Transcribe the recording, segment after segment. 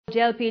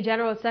JLP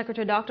General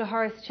Secretary Dr.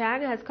 Horace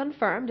Chang has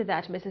confirmed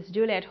that Mrs.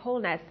 Juliet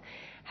Holness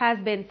has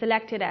been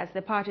selected as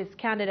the party's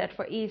candidate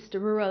for East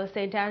Rural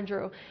St.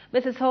 Andrew.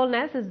 Mrs.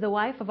 Holness is the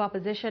wife of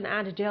opposition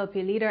and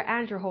JLP leader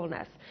Andrew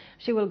Holness.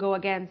 She will go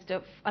against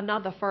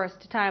another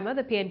first-timer,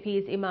 the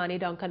PNP's Imani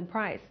Duncan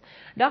Price.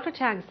 Dr.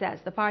 Chang says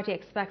the party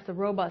expects a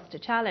robust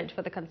challenge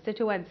for the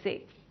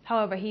constituency.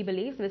 However, he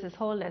believes Mrs.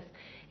 Holness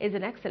is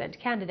an excellent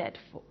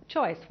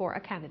choice for a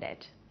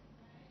candidate.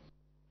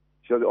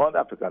 She was the only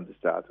applicant to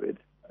start with.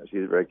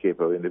 She's a very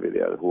capable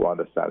individual who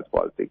understands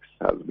politics,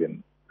 has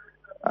been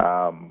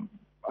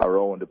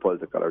around the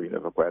political arena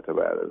for quite a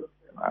while,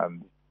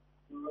 and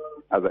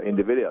as an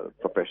individual,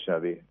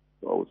 professionally,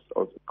 was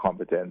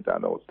competent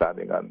and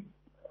outstanding, and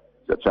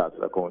the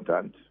chartered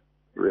accountant,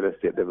 real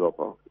estate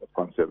developer,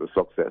 considered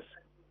success.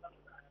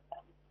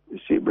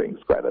 She brings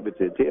quite a bit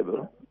to the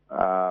table.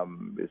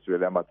 It's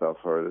really a matter of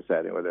her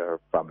deciding whether her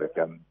family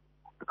can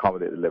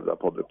accommodate the level of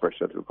public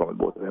pressure to come with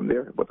both of them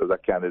there. But as a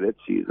candidate,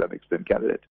 she's an excellent candidate.